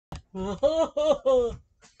If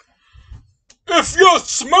you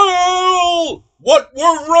smell what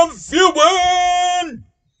we're reviewing!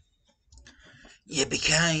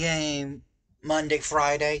 Yippee-ki-yay, Monday,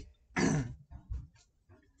 Friday.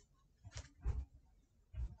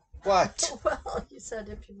 What? Well, you said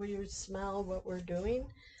if you smell what we're doing.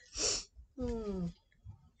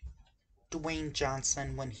 Dwayne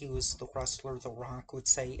Johnson, when he was the wrestler The Rock, would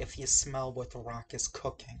say, if you smell what The Rock is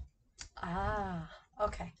cooking. Ah,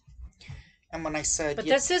 okay. And when I said... But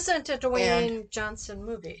this isn't a and, Dwayne Johnson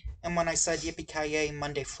movie. And when I said Yippee-ki-yay,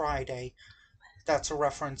 Monday, Friday, that's a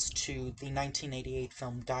reference to the 1988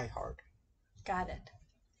 film Die Hard. Got it.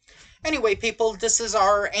 Anyway, people, this is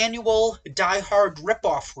our annual Die Hard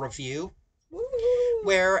ripoff review, Woo-hoo.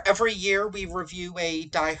 where every year we review a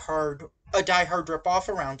Die Hard ripoff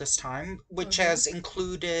around this time, which has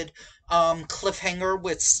included Cliffhanger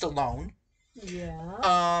with Stallone.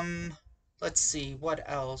 Yeah. Let's see, what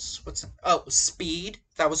else? Speed.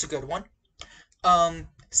 That was a good one.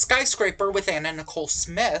 Skyscraper with Anna Nicole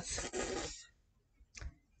Smith.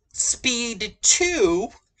 Speed 2.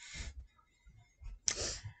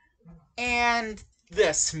 And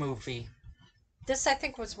this movie. This, I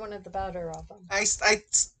think, was one of the better of them. I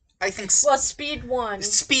think... Well, Speed 1.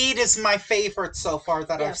 Speed is my favorite so far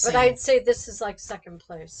that I've seen. But I'd say this is like second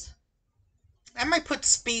place. I might put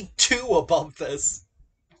Speed 2 above this.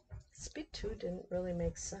 Speed 2 didn't really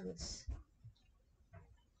make sense.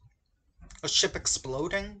 A ship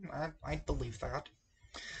exploding? I'd believe that.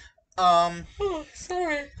 Oh,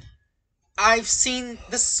 sorry. I've seen...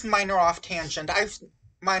 This is minor off tangent.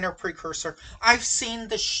 Minor precursor. I've seen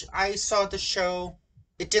I saw the show.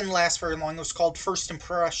 It didn't last very long. It was called First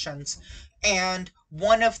Impressions. And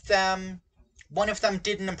one of them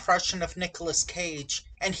did an impression of Nicolas Cage.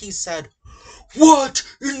 And he said, "What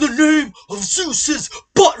in the name of Zeus's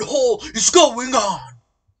butthole is going on?"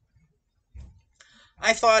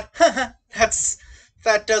 I thought,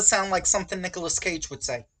 that does sound like something Nicolas Cage would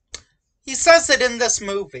say. He says it in this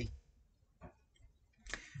movie.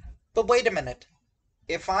 But wait a minute.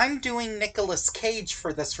 If I'm doing Nicolas Cage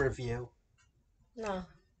for this review... No.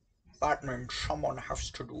 That means someone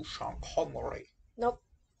has to do Sean Connery. Nope.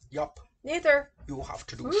 Yup. Neither. You have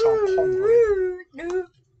to do Sean Connery. No.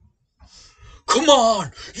 Come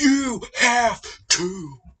on! You have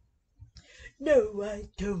to! No, I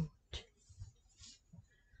don't.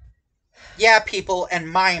 Yeah, people,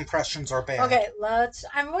 and my impressions are bad. Okay,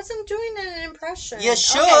 I wasn't doing an impression. You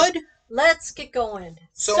should! Okay, let's get going.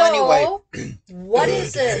 So anyway... What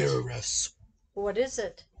is it? Harris. What is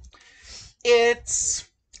it? It's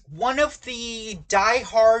one of the Die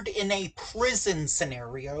Hard in a prison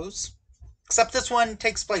scenarios. Except this one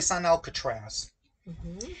takes place on Alcatraz.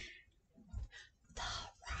 The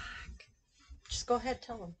Rock. Just go ahead,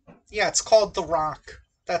 tell them. Yeah, it's called The Rock.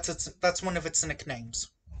 That's one of its nicknames.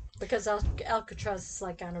 Because Alcatraz is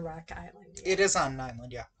like on a rock island. Yeah. It is on an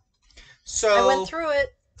island, yeah. So I went through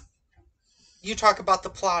it. You talk about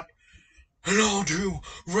the plot, and I'll do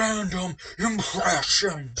random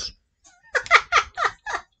impressions.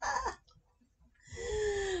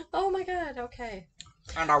 Oh my god, okay.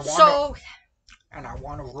 And I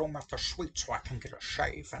want a room at the suite so I can get a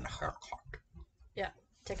shave and a haircut. Yeah,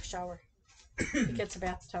 take a shower. He gets a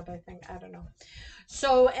bathtub, I think. I don't know.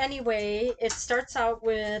 So anyway, it starts out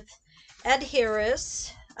with Ed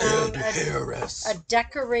Harris. A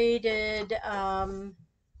decorated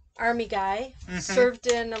army guy. Served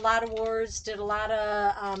in a lot of wars, did a lot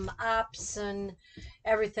of ops and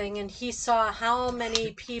everything. And he saw how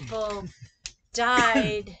many people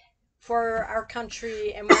died for our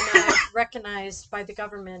country and were not recognized by the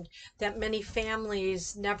government, that many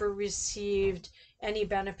families never received any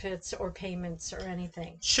benefits or payments or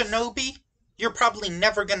anything. Shinobi, you're probably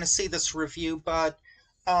never going to see this review, but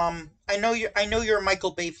I know you're a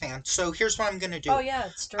Michael Bay fan, so here's what I'm going to do. Oh yeah,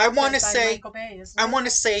 it's directed by Michael Bay, isn't it? I want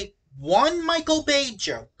to say one Michael Bay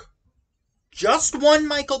joke. Just one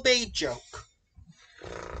Michael Bay joke.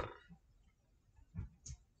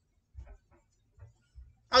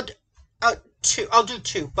 I'll do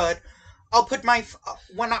two, but I'll put my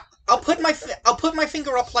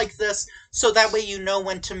finger up like this, so that way you know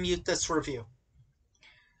when to mute this review.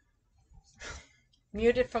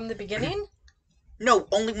 Mute it from the beginning? No,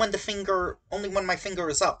 only when my finger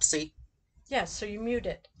is up, see? Yeah, so you mute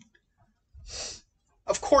it.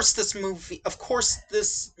 Of course this movie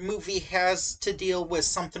has to deal with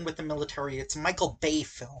something with the military. It's a Michael Bay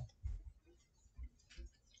film.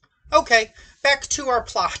 Okay, back to our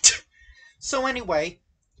plot. So anyway,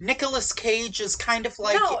 Nicolas Cage is kind of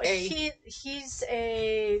like he's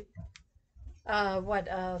a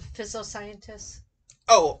physoscientist.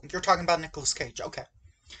 Oh, you're talking about Nicolas Cage. Okay.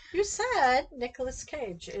 You said Nicolas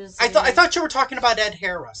Cage is. I thought you were talking about Ed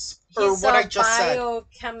Harris, or He's what I a just said.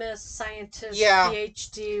 biochemist, scientist, Yeah,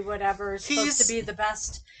 PhD, whatever, supposed to he's be the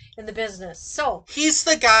best in the business. So he's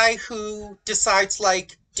the guy who decides,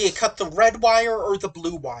 like, do you cut the red wire or the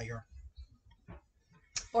blue wire?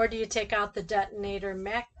 or do you take out the detonator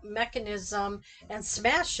mechanism and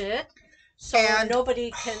smash it so And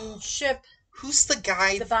nobody can ship who's the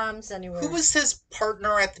guy? the bombs anywhere? Who was his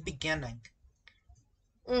partner at the beginning?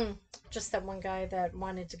 Just that one guy that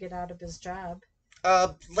wanted to get out of his job.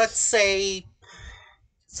 Let's say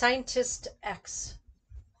Scientist X.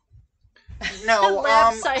 no.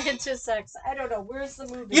 Lab Scientist X. I don't know. Where's the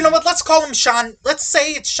movie? You know what? Let's call him Sean. Let's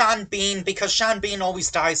say it's Sean Bean because Sean Bean always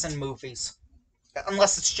dies in movies.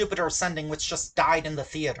 Unless it's Jupiter Ascending, which just died in the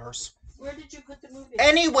theaters. Where did you put the movie?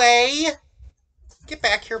 Anyway, get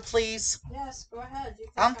back here, please. Yes, go ahead.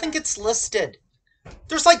 I don't think it's listed.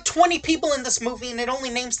 There's like 20 people in this movie, and it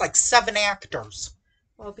only names like 7 actors.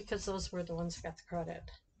 Well, because those were the ones who got the credit.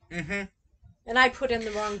 Mm-hmm. And I put in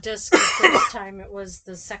the wrong disc the first time. It was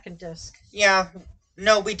the second disc. Yeah.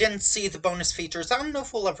 No, we didn't see the bonus features. I don't know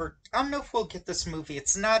if we'll get this movie.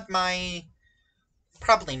 It's not my...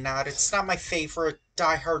 Probably not. It's not my favorite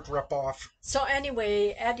Die Hard ripoff. So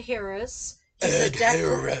anyway, Ed Harris.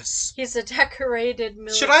 Harris. He's a decorated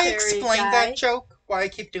military Should I explain guy. that joke? Why I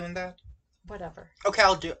keep doing that? Whatever. Okay,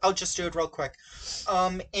 I'll just do it real quick.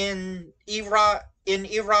 In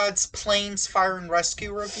Erod's Planes Fire and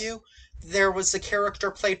Rescue review, there was a character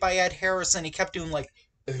played by Ed Harris, and he kept doing like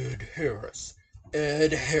Ed Harris,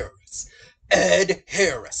 Ed Harris, Ed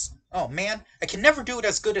Harris. Oh man, I can never do it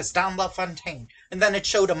as good as Don LaFontaine. And then it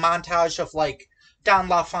showed a montage of like Don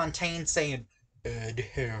LaFontaine saying Ed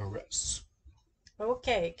Harris.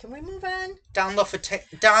 Okay, can we move on? Don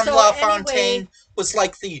LaFontaine was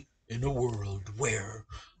like the in a world where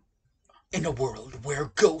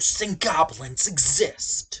ghosts and goblins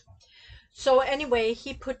exist. So anyway,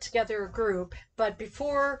 he put together a group, but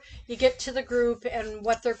before you get to the group and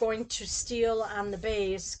what they're going to steal on the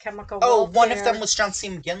base, chemical warfare. One of them was John C.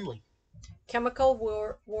 McGinley. Chemical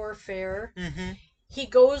warfare. Mm-hmm. He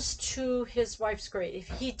goes to his wife's grave.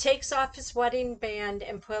 He takes off his wedding band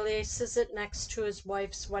and places it next to his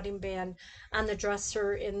wife's wedding band on the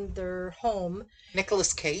dresser in their home.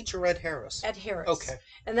 Nicolas Cage or Ed Harris? Ed Harris. Okay.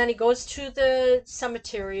 And then he goes to the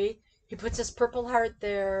cemetery. He puts his Purple Heart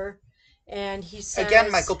there. And he says... Again,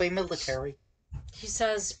 Michael Bay military. He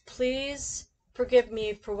says, please forgive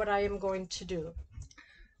me for what I am going to do.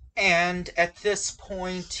 And at this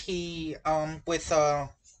point, he, with a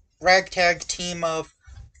ragtag team of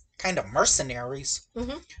kind of mercenaries.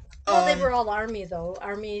 Mm-hmm. Well, they were all Army, though.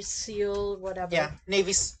 Army, SEAL, whatever. Yeah,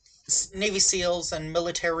 Navy SEALs and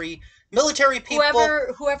military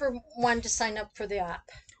people. Whoever wanted to sign up for the op.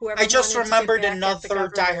 I just remembered another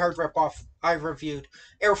Die Hard ripoff I reviewed.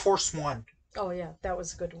 Air Force One. Oh, yeah, that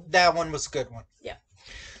was a good one. That one was a good one. Yeah.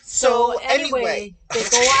 So anyway. They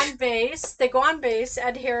go on base. They go on base.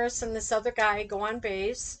 Ed Harris and this other guy go on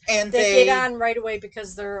base. And they get on right away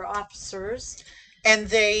because they're officers. And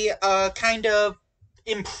they kind of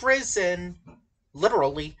imprison,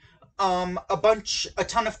 literally, a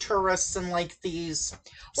ton of tourists in like these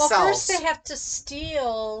cells. First they have to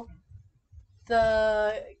steal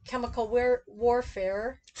the chemical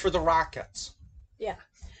warfare. For the rockets. Yeah.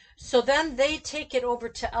 So then they take it over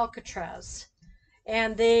to Alcatraz.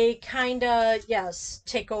 And they kind of,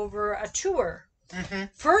 take over a tour. Mm-hmm.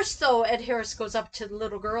 First, though, Ed Harris goes up to the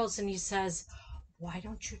little girls and he says, why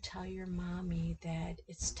don't you tell your mommy that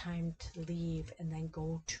it's time to leave and then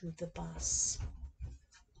go to the bus?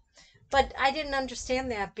 But I didn't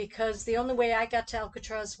understand that because the only way I got to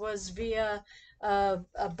Alcatraz was via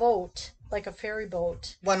a boat, like a ferry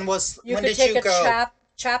boat. When did you go? You could take a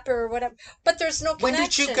chopper or whatever. But there's no connection. When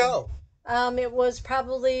did you go? It was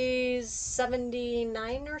probably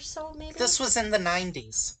 79 or so, maybe? This was in the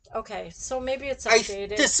 90s. Okay, so maybe it's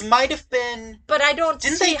updated. This might have been... But I don't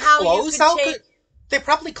Didn't see they how close you could take... They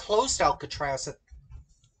probably closed Alcatraz.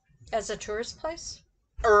 As a tourist place?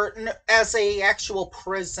 Or as a actual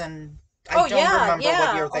prison. I don't remember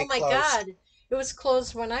what year they closed. Oh my God. It was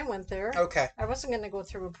closed when I went there. Okay. I wasn't going to go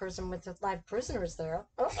through a prison with the live prisoners there.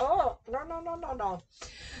 No.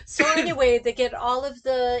 So anyway, they get all of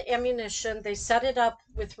the ammunition. They set it up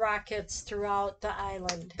with rockets throughout the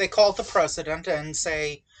island. They called the president and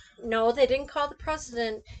say... No, they didn't call the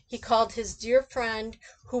president. He called his dear friend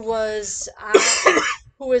who was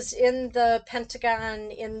in the Pentagon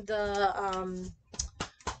in the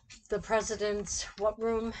president's what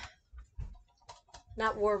room?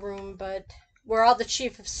 Not war room, but where all the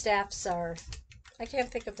chief of staffs are. I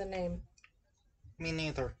can't think of the name. Me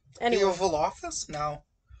neither. Anyway. The Oval Office? No.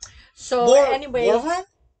 So anyway, War Room?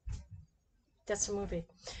 that's a movie.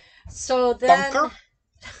 So then, Bunker?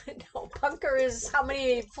 no, bunker is how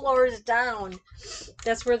many floors down.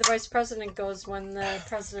 That's where the vice president goes when the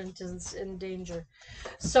president is in danger.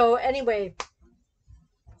 So anyway,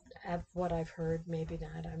 what I've heard, maybe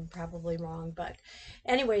not. I'm probably wrong, but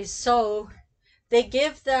anyway, so they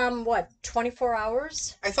give them what, 24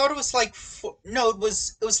 hours? I thought it was like no, it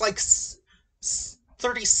was like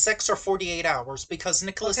 36 or 48 hours because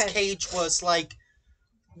Nicolas Okay. Cage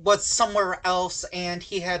was somewhere else and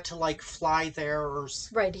he had to like fly there or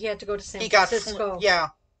Right, he had to go to San he got Francisco. yeah,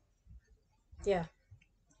 Yeah.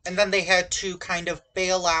 and then they had to kind of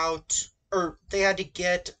bail out, or they had to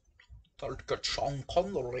get Sean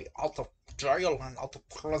Connery out of jail and out of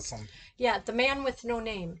prison. Yeah, the man with no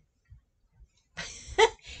name.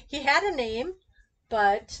 He had a name,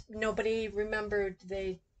 but nobody remembered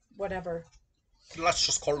whatever. Let's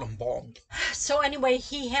just call him Bond. So anyway,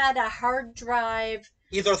 he had a hard drive.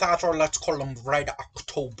 Either that or let's call him Red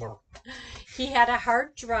October. He had a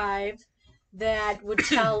hard drive that would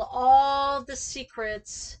tell all the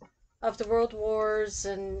secrets of the world wars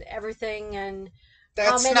and everything, and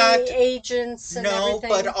That's how not many agents and no, everything.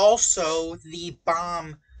 but also the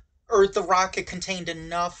bomb or the rocket contained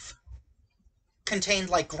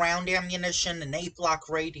like ground ammunition and 8-block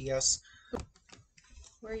radius.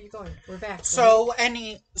 Where are you going? We're back. So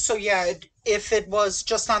yeah, if it was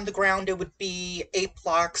just on the ground, it would be 8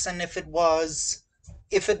 blocks, and if it was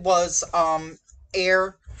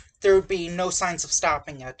air, there would be no signs of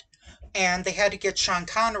stopping it. And they had to get Sean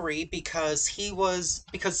Connery because he was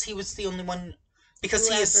the only one, because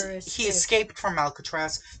he escaped from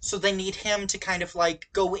Alcatraz, so they need him to kind of like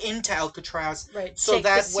go into Alcatraz, Right. so take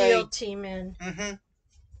that the way SEAL team in.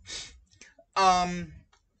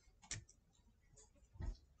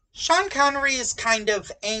 Sean Connery is kind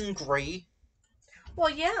of angry.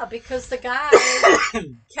 Well, yeah, because the guy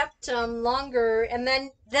kept him longer, and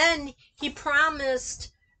then he promised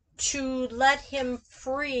to let him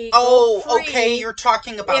free. Oh, free okay, you're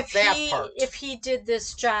talking about that part. If he did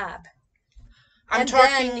this job.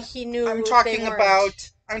 Then he knew I'm talking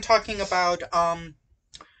about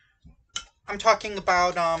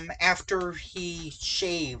after he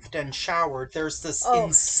shaved and showered, there's this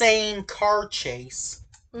insane car chase.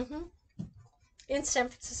 Mm-hmm. In San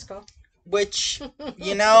Francisco. Which,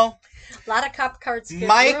 you know, a lot of cop cars get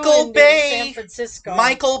Michael Bay in San Francisco.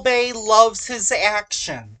 Michael Bay loves his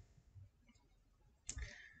action.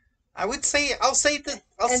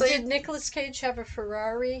 Did Nicolas Cage have a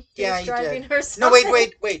Ferrari? Yeah, he was driving did. Or something? No,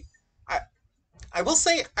 wait. I will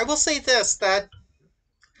say this, that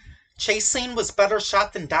chase scene was better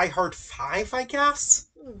shot than Die Hard 5, I guess.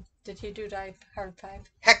 Did he do Die Hard 5?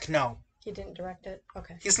 Heck no. He didn't direct it?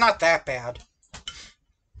 Okay. He's not that bad.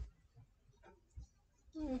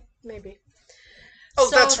 Maybe. Oh,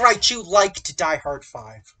 so, that's right. You liked Die Hard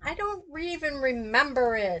 5. I don't even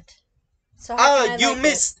remember it. So you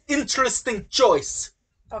missed interesting choice.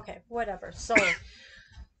 Okay, whatever. So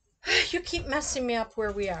you keep messing me up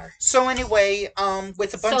where we are. So anyway,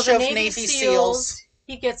 with a bunch of Navy SEAls,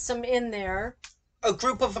 he gets them in there. A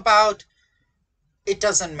group of about. It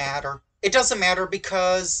doesn't matter. It doesn't matter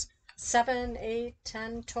because 7, 8,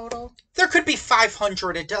 10 total? There could be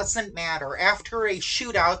 500. It doesn't matter. After a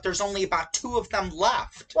shootout, there's only about 2 of them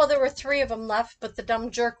left. Well, there were 3 of them left, but the dumb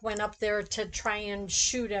jerk went up there to try and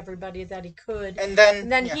shoot everybody that he could. And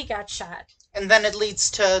then he got shot. And then it leads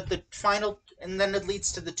to the final. And then it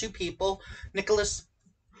leads to the 2 people, Nicolas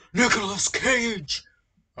Cage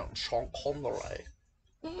and Sean Connery.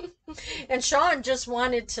 And Sean just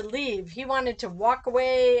wanted to leave. He wanted to walk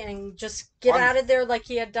away and just get out of there like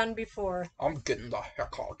he had done before. I'm getting the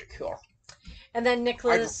heck out of here. And then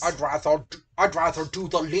Nicholas... I'd rather do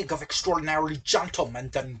the League of Extraordinary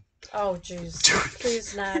Gentlemen than... Oh, jeez.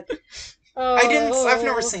 Please not. I've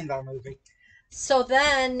never seen that movie. So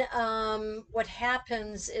then, what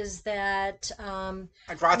happens is that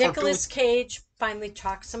Nicolas Cage finally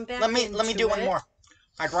talks him back. Let me do one more.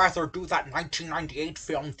 I'd rather do that 1998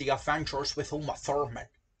 film, The Avengers, with Uma Thurman.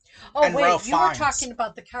 Oh, and wait, Ralph you Fiennes. Were talking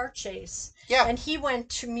about the car chase. Yeah. And he went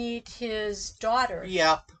to meet his daughter.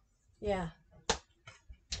 Yep. Yeah. A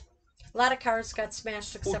lot of cars got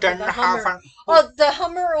smashed except for the Hummer. The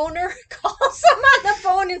Hummer owner calls him on the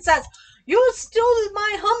phone and says, "You stole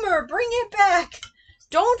my Hummer. Bring it back.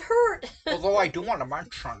 Don't hurt." Although I do want to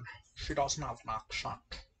mention, she doesn't have an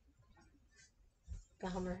accent. The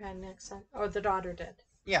Hummer had an accent? Or the daughter did?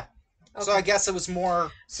 Yeah. Okay. So I guess it was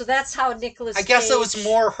more... So that's how Nicolas Cage... I guess it was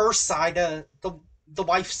more her side, the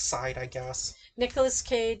wife's side, I guess. Nicolas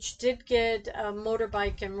Cage did get a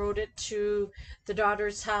motorbike and rode it to the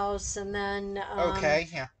daughter's house, and then... okay,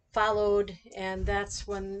 yeah. followed, and that's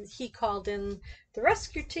when he called in the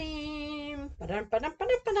rescue team. Ba-dum, ba-dum,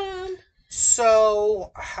 ba-dum, ba-dum.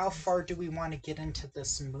 So, how far do we want to get into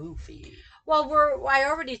this movie? Well, I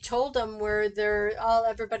already told them where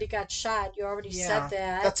everybody got shot. You already said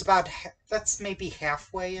that. That's maybe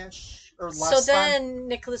halfway-ish or So less than. then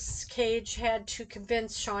Nicolas Cage had to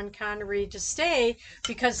convince Sean Connery to stay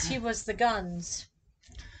because he was the guns.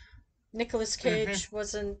 Nicolas Cage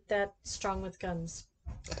wasn't that strong with guns.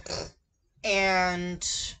 And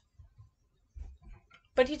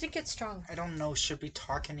but he did get strong. I don't know, should we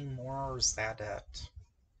talk anymore or is that it?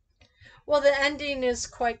 Well, the ending is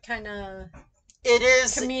quite kind of It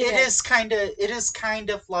is comedic. it is kind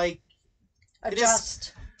of like a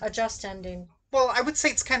just ending. Well, I would say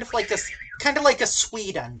it's kind of like a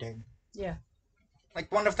sweet ending. Yeah.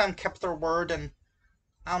 Like one of them kept their word and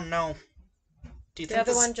I don't know. Do you the think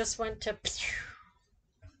other one just went to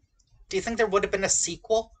Do you think there would have been a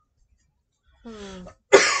sequel? I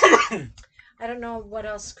don't know, what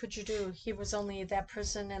else could you do? He was only that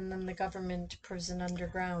prison and then the government prison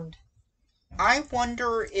underground. I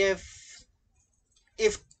wonder if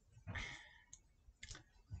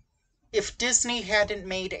Disney hadn't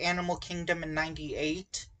made Animal Kingdom in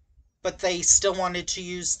 98, but they still wanted to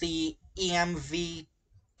use the EMV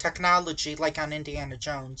technology like on Indiana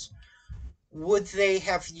Jones, would they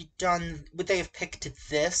have picked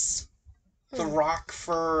this, The Rock,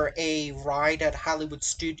 for a ride at Hollywood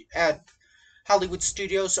Studios,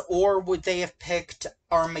 or would they have picked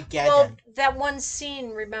Armageddon? Well, that one scene,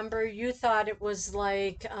 remember, you thought it was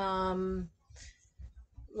like yeah,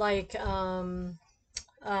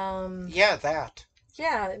 that.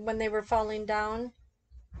 Yeah, when they were falling down.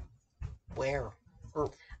 Where?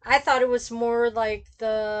 I thought it was more like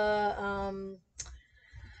the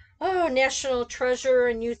National Treasure,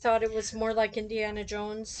 and you thought it was more like Indiana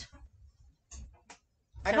Jones.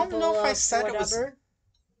 I don't know if I said whatever. It was.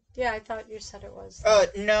 Yeah, I thought you said it was.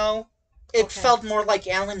 No. It felt more like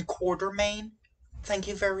Alan Quartermain. Thank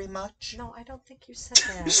you very much. No, I don't think you said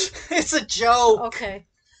that. It's a joke. Okay.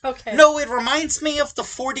 No, it reminds me of the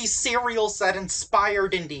 40 cereals that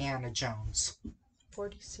inspired Indiana Jones.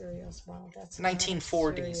 40 cereals, wow, that's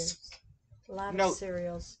 1940s. A lot of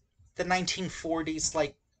cereals. The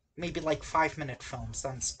 1940s, maybe 5-minute films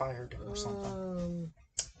that inspired it or something.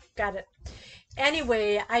 Got it.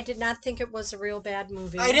 Anyway, I did not think it was a real bad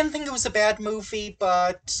movie. I didn't think it was a bad movie,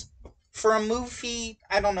 but for a movie,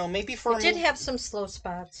 I don't know, maybe for It did have some slow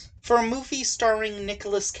spots. For a movie starring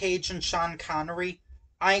Nicolas Cage and Sean Connery,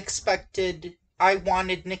 I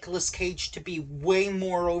wanted Nicolas Cage to be way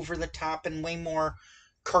more over the top and way more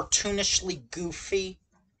cartoonishly goofy.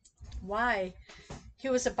 Why? He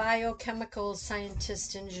was a biochemical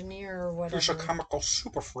scientist, engineer, or whatever. He's a chemical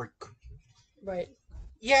super freak. Right.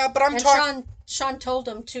 Yeah, but I'm talking. Sean told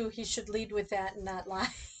him too. He should lead with that and not lie.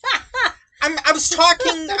 I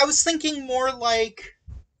was thinking more like.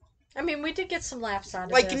 I mean, we did get some laughs out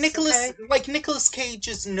of this. Like Nicolas Cage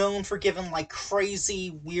is known for giving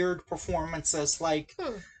crazy, weird performances.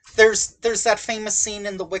 There's that famous scene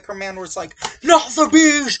in The Wicker Man where it's like, not the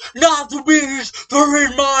bees, they're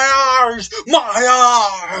in my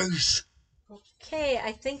eyes. Okay,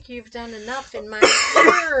 I think you've done enough in my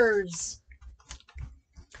ears.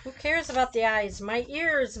 Who cares about the eyes? My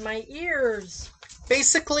ears.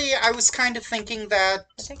 Basically, I was kind of thinking that...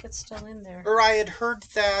 I think it's still in there. Or I had heard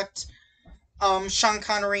that Sean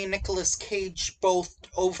Connery and Nicolas Cage both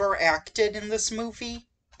overacted in this movie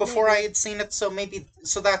before I had seen it, so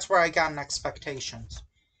that's where I got in expectations.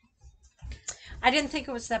 I didn't think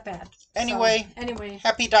it was that bad. Anyway,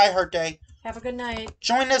 happy Die Hard Day. Have a good night.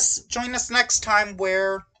 Join us next time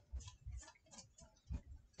where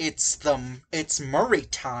it's Murray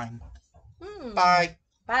time. Bye.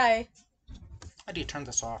 Bye. How do you turn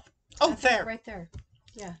this off? Oh, there. Right there.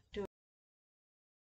 Yeah, do it.